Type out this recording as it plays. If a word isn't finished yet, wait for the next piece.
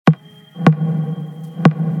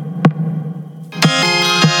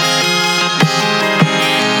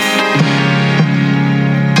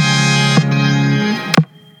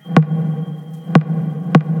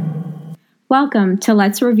Welcome to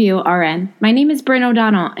Let's Review RN. My name is Bryn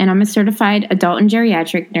O'Donnell, and I'm a certified adult and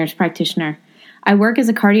geriatric nurse practitioner. I work as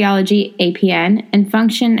a cardiology APN and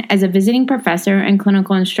function as a visiting professor and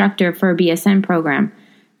clinical instructor for a BSN program.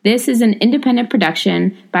 This is an independent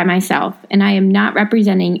production by myself, and I am not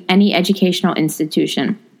representing any educational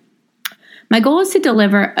institution. My goal is to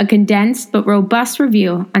deliver a condensed but robust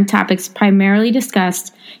review on topics primarily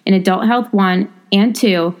discussed in Adult Health 1 and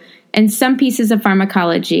 2 and some pieces of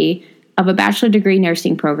pharmacology of a bachelor degree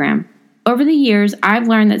nursing program. Over the years, I've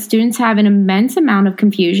learned that students have an immense amount of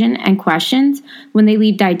confusion and questions when they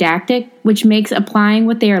leave didactic, which makes applying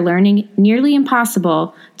what they are learning nearly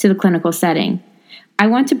impossible to the clinical setting. I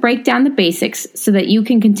want to break down the basics so that you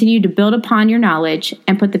can continue to build upon your knowledge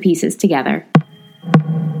and put the pieces together.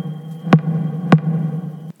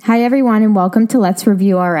 Hi everyone, and welcome to Let's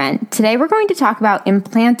Review RN. Today we're going to talk about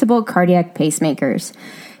implantable cardiac pacemakers.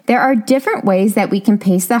 There are different ways that we can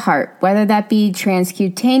pace the heart, whether that be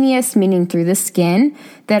transcutaneous, meaning through the skin,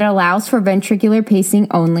 that allows for ventricular pacing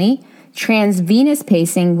only, transvenous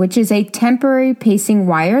pacing, which is a temporary pacing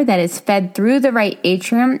wire that is fed through the right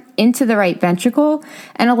atrium into the right ventricle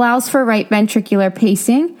and allows for right ventricular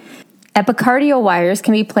pacing. Epicardial wires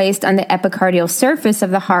can be placed on the epicardial surface of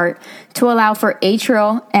the heart to allow for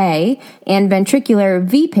atrial A and ventricular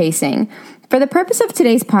V pacing. For the purpose of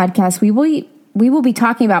today's podcast, we will be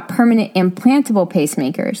talking about permanent implantable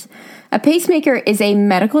pacemakers. A pacemaker is a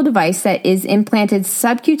medical device that is implanted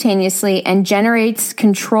subcutaneously and generates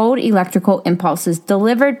controlled electrical impulses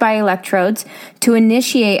delivered by electrodes to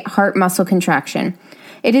initiate heart muscle contraction.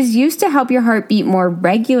 It is used to help your heart beat more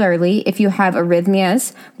regularly if you have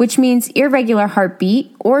arrhythmias, which means irregular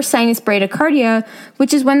heartbeat, or sinus bradycardia,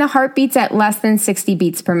 which is when the heart beats at less than 60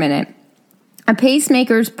 beats per minute. A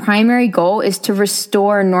pacemaker's primary goal is to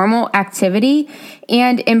restore normal activity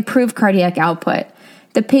and improve cardiac output.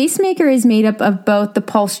 The pacemaker is made up of both the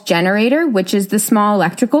pulse generator, which is the small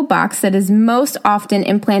electrical box that is most often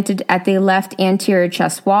implanted at the left anterior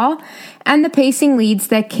chest wall, and the pacing leads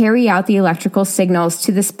that carry out the electrical signals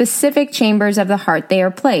to the specific chambers of the heart they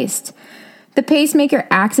are placed. The pacemaker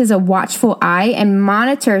acts as a watchful eye and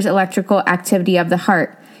monitors electrical activity of the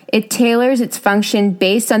heart. It tailors its function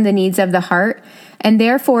based on the needs of the heart, and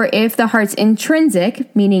therefore, if the heart's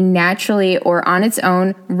intrinsic, meaning naturally or on its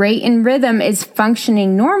own, rate and rhythm is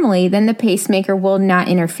functioning normally, then the pacemaker will not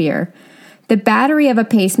interfere. The battery of a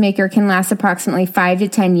pacemaker can last approximately 5 to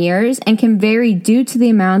 10 years and can vary due to the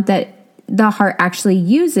amount that the heart actually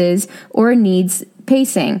uses or needs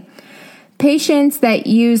pacing. Patients that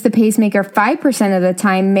use the pacemaker 5% of the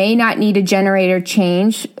time may not need a generator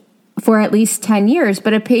change for at least 10 years,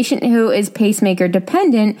 but a patient who is pacemaker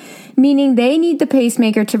dependent, meaning they need the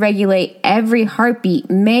pacemaker to regulate every heartbeat,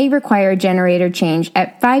 may require a generator change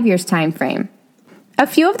at 5 years time frame. A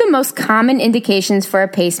few of the most common indications for a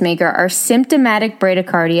pacemaker are symptomatic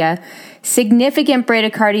bradycardia, significant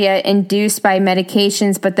bradycardia induced by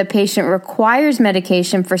medications, but the patient requires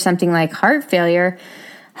medication for something like heart failure.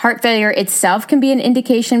 Heart failure itself can be an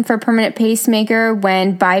indication for a permanent pacemaker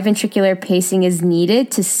when biventricular pacing is needed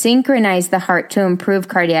to synchronize the heart to improve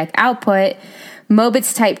cardiac output.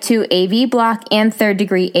 Mobitz type 2 AV block and third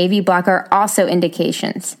degree AV block are also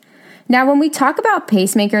indications. Now, when we talk about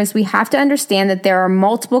pacemakers, we have to understand that there are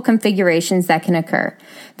multiple configurations that can occur.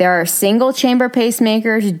 There are single chamber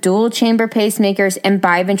pacemakers, dual chamber pacemakers, and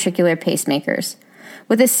biventricular pacemakers.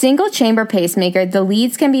 With a single chamber pacemaker, the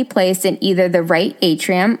leads can be placed in either the right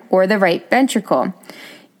atrium or the right ventricle.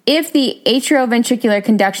 If the atrioventricular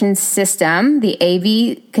conduction system, the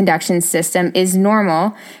AV conduction system, is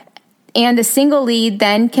normal, and a single lead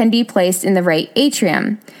then can be placed in the right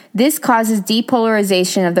atrium. This causes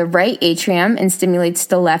depolarization of the right atrium and stimulates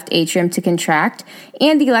the left atrium to contract,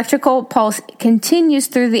 and the electrical pulse continues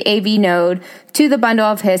through the AV node to the bundle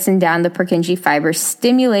of His and down the Purkinje fiber,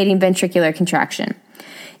 stimulating ventricular contraction.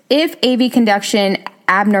 If AV conduction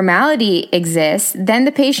abnormality exists, then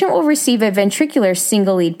the patient will receive a ventricular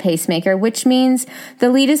single lead pacemaker, which means the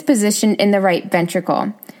lead is positioned in the right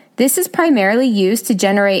ventricle. This is primarily used to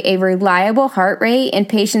generate a reliable heart rate in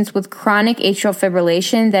patients with chronic atrial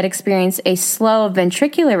fibrillation that experience a slow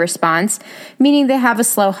ventricular response, meaning they have a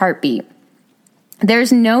slow heartbeat.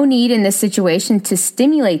 There's no need in this situation to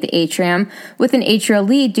stimulate the atrium with an atrial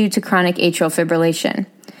lead due to chronic atrial fibrillation.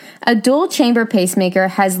 A dual chamber pacemaker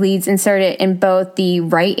has leads inserted in both the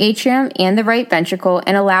right atrium and the right ventricle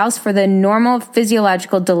and allows for the normal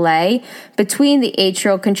physiological delay between the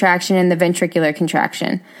atrial contraction and the ventricular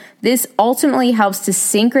contraction. This ultimately helps to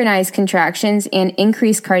synchronize contractions and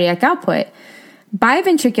increase cardiac output.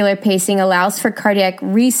 Biventricular pacing allows for cardiac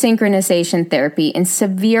resynchronization therapy in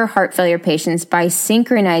severe heart failure patients by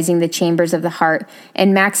synchronizing the chambers of the heart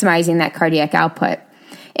and maximizing that cardiac output.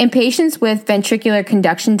 In patients with ventricular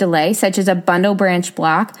conduction delay, such as a bundle branch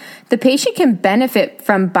block, the patient can benefit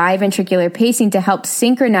from biventricular pacing to help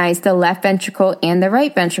synchronize the left ventricle and the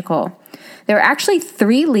right ventricle. There are actually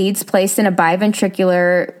 3 leads placed in a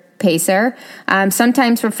biventricular pacer,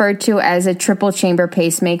 sometimes referred to as a triple chamber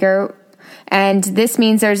pacemaker. And this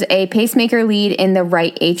means there's a pacemaker lead in the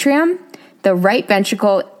right atrium, the right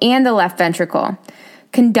ventricle, and the left ventricle.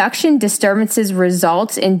 Conduction disturbances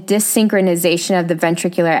result in dysynchronization of the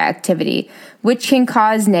ventricular activity, which can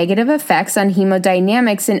cause negative effects on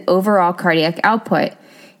hemodynamics and overall cardiac output.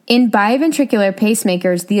 In biventricular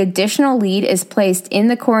pacemakers, the additional lead is placed in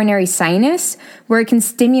the coronary sinus, where it can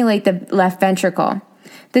stimulate the left ventricle.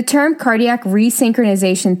 The term cardiac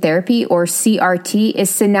resynchronization therapy, or CRT, is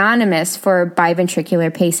synonymous for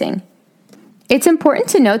biventricular pacing. It's important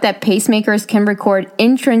to note that pacemakers can record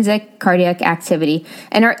intrinsic cardiac activity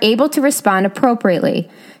and are able to respond appropriately.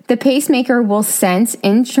 The pacemaker will sense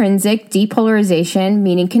intrinsic depolarization,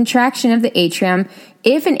 meaning contraction of the atrium,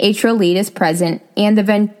 if an atrial lead is present, and the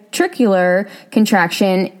ventricular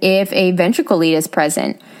contraction if a ventricle lead is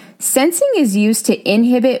present. Sensing is used to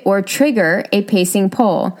inhibit or trigger a pacing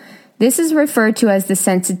pole. This is referred to as the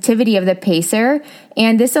sensitivity of the pacer,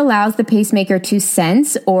 and this allows the pacemaker to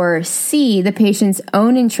sense or see the patient's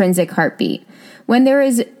own intrinsic heartbeat. When there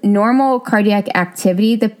is normal cardiac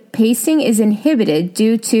activity, the pacing is inhibited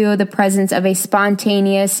due to the presence of a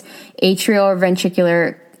spontaneous atrial or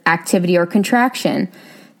ventricular activity or contraction.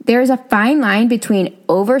 There is a fine line between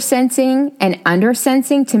oversensing and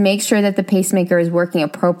undersensing to make sure that the pacemaker is working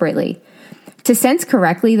appropriately. To sense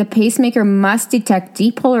correctly, the pacemaker must detect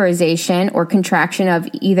depolarization or contraction of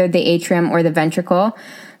either the atrium or the ventricle,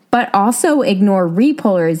 but also ignore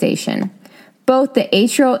repolarization. Both the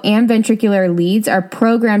atrial and ventricular leads are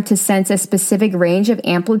programmed to sense a specific range of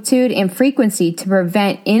amplitude and frequency to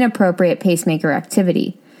prevent inappropriate pacemaker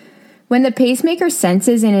activity. When the pacemaker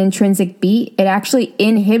senses an intrinsic beat, it actually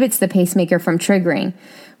inhibits the pacemaker from triggering.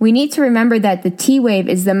 We need to remember that the T wave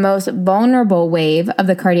is the most vulnerable wave of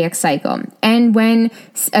the cardiac cycle. And when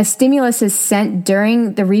a stimulus is sent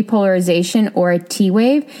during the repolarization or a T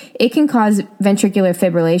wave, it can cause ventricular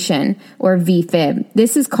fibrillation or VFib.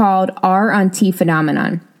 This is called R on T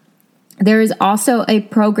phenomenon. There is also a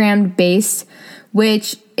program-based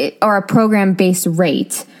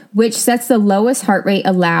rate, which sets the lowest heart rate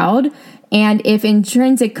allowed. And if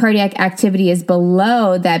intrinsic cardiac activity is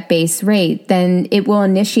below that base rate, then it will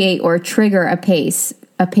initiate or trigger a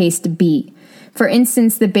paced beat. For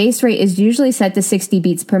instance, the base rate is usually set to 60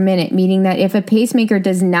 beats per minute, meaning that if a pacemaker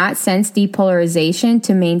does not sense depolarization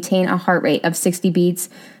to maintain a heart rate of 60 beats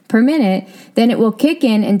per minute, then it will kick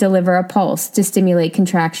in and deliver a pulse to stimulate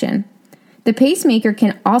contraction. The pacemaker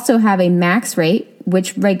can also have a max rate,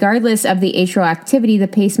 which regardless of the atrial activity, the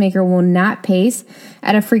pacemaker will not pace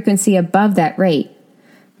at a frequency above that rate.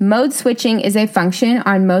 Mode switching is a function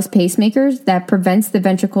on most pacemakers that prevents the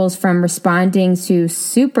ventricles from responding to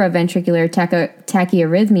supraventricular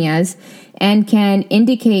tachyarrhythmias and can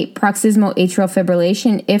indicate paroxysmal atrial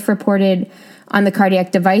fibrillation if reported on the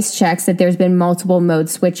cardiac device checks that there's been multiple mode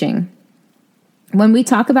switching. When we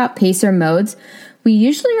talk about pacer modes, we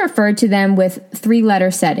usually refer to them with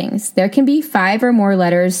 3-letter settings. There can be 5 or more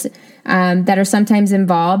letters that are sometimes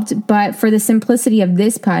involved, but for the simplicity of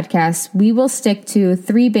this podcast, we will stick to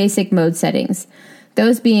 3 basic mode settings.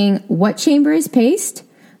 Those being what chamber is paced,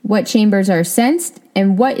 what chambers are sensed,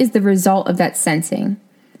 and what is the result of that sensing.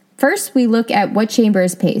 First, we look at what chamber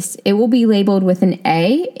is paced. It will be labeled with an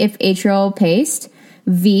A if atrial paced,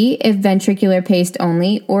 V if ventricular paced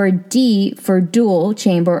only, or D for dual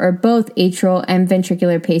chamber or both atrial and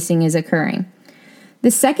ventricular pacing is occurring. The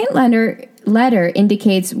second letter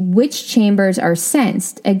indicates which chambers are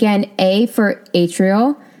sensed. Again, A for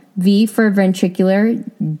atrial, V for ventricular,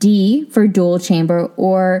 D for dual chamber,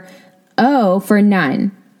 or O for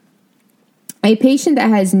none. A patient that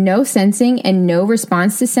has no sensing and no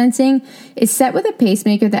response to sensing is set with a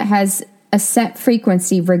pacemaker that has a set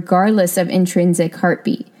frequency regardless of intrinsic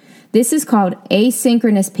heartbeat. This is called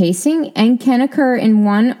asynchronous pacing and can occur in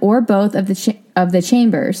one or both of the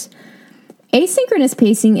chambers. Asynchronous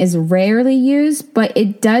pacing is rarely used, but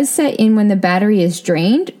it does set in when the battery is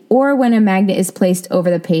drained or when a magnet is placed over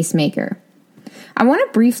the pacemaker. I want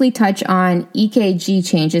to briefly touch on EKG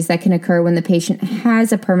changes that can occur when the patient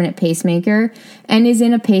has a permanent pacemaker and is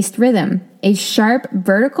in a paced rhythm. A sharp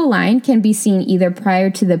vertical line can be seen either prior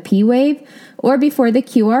to the P wave or before the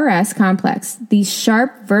QRS complex. These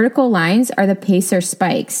sharp vertical lines are the pacer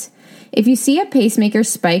spikes. If you see a pacemaker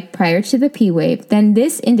spike prior to the P wave, then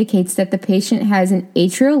this indicates that the patient has an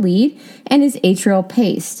atrial lead and is atrial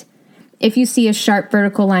paced. If you see a sharp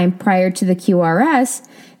vertical line prior to the QRS,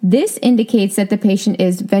 this indicates that the patient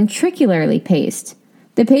is ventricularly paced.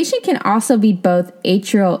 The patient can also be both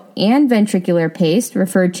atrial and ventricular paced,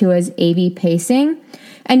 referred to as AV pacing,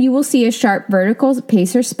 and you will see a sharp vertical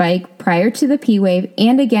pacer spike prior to the P wave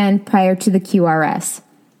and again prior to the QRS.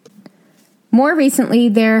 More recently,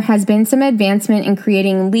 there has been some advancement in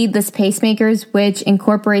creating leadless pacemakers, which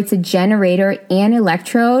incorporates a generator and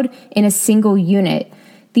electrode in a single unit.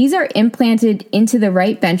 These are implanted into the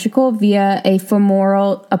right ventricle via a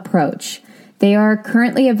femoral approach. They are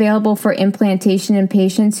currently available for implantation in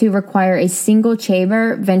patients who require a single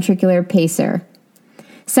chamber ventricular pacer.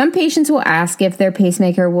 Some patients will ask if their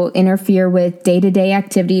pacemaker will interfere with day-to-day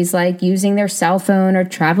activities like using their cell phone or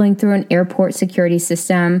traveling through an airport security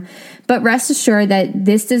system, but rest assured that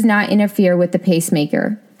this does not interfere with the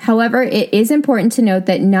pacemaker. However, it is important to note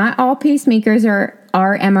that not all pacemakers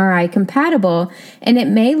are MRI compatible, and it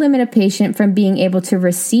may limit a patient from being able to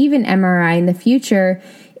receive an MRI in the future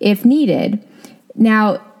if needed.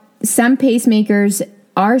 Now, some pacemakers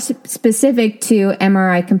are specific to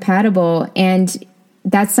MRI compatible, and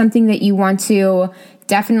that's something that you want to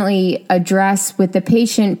definitely address with the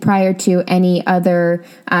patient prior to any other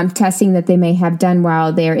testing that they may have done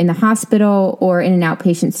while they're in the hospital or in an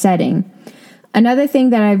outpatient setting. Another thing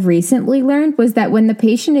that I've recently learned was that when the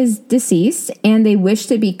patient is deceased and they wish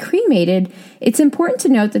to be cremated, it's important to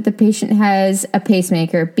note that the patient has a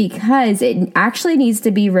pacemaker because it actually needs to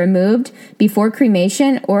be removed before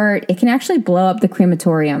cremation or it can actually blow up the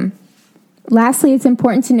crematorium. Lastly, it's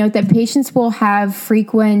important to note that patients will have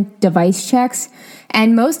frequent device checks,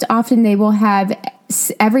 and most often they will have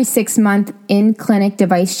every 6-month in-clinic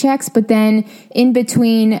device checks, but then in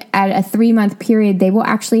between at a 3-month period, they will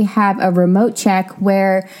actually have a remote check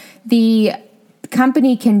where the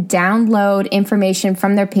company can download information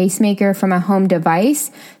from their pacemaker from a home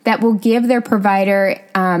device that will give their provider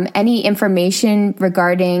any information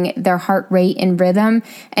regarding their heart rate and rhythm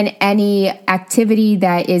and any activity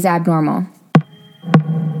that is abnormal.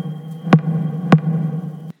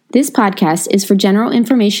 This podcast is for general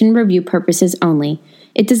information review purposes only.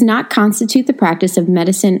 It does not constitute the practice of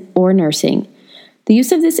medicine or nursing. The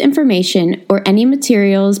use of this information or any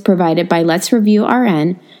materials provided by Let's Review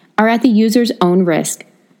RN are at the user's own risk.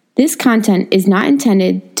 This content is not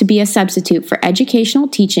intended to be a substitute for educational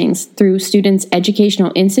teachings through students'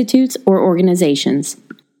 educational institutes or organizations.